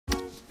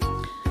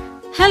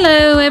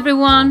Hello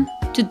everyone!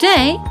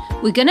 Today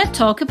we're gonna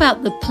talk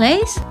about the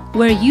place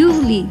where you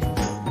live.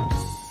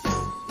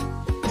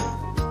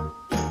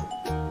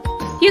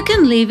 You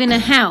can live in a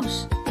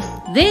house.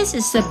 This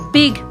is a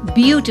big,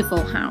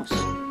 beautiful house.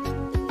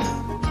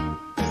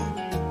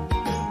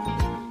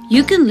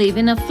 You can live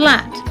in a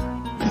flat.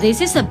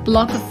 This is a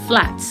block of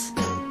flats.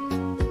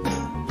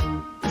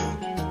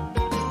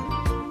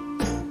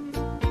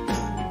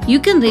 You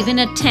can live in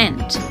a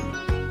tent.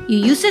 You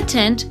use a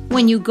tent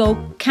when you go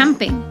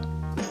camping.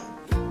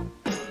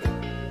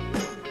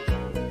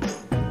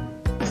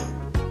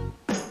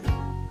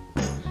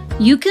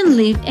 You can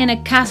live in a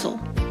castle.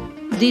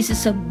 This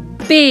is a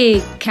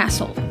big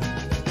castle.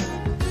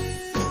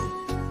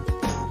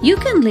 You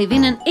can live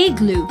in an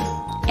igloo.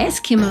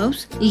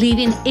 Eskimos live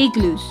in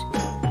igloos.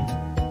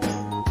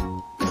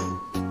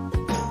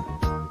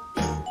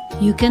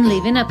 You can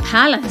live in a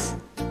palace.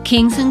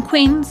 Kings and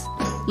queens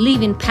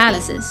live in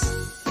palaces.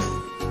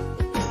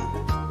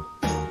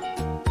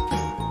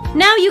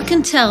 Now you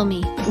can tell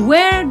me,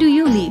 where do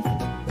you live?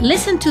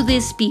 Listen to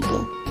these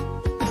people.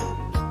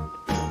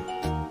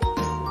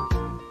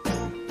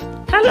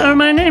 Hello,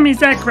 my name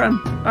is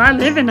Akram. I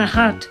live in a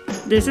hut.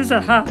 This is a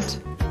hut.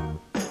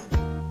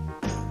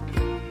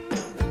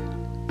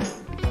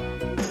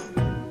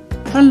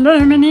 Hello,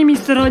 my name is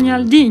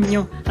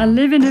Ronaldinho. I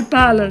live in a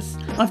palace.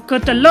 I've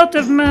got a lot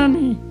of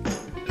money.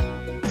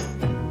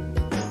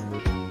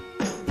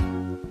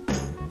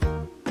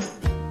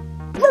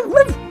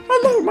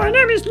 Hello, my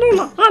name is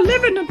Lula. I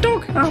live in a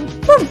doghouse.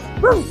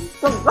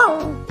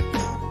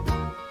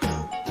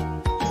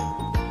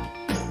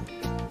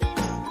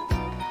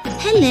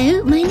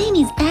 Hello, my name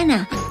is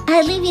Anna.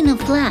 I live in a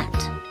flat.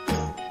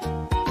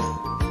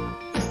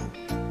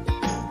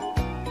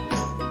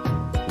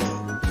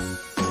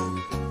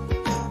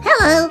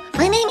 Hello,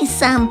 my name is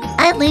Sam.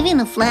 I live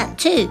in a flat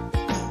too.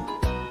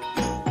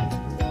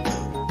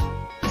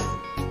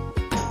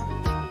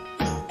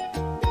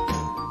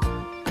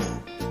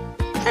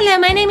 Hello,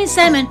 my name is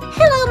Simon.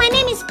 Hello, my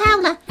name is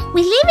Paula.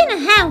 We live in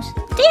a house.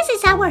 This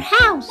is our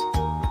house.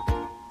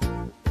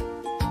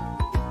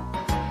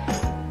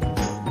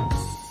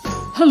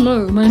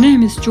 Hello, my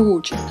name is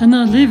George and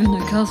I live in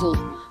a castle.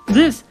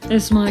 This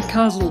is my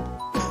castle.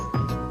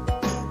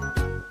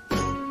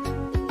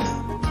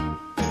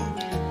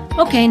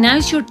 Okay, now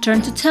it's your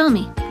turn to tell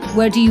me.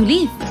 Where do you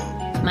live?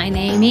 My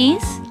name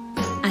is...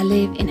 I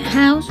live in a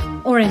house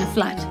or in a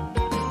flat.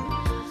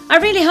 I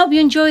really hope you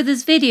enjoyed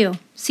this video.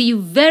 See you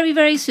very,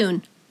 very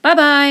soon.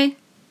 Bye-bye.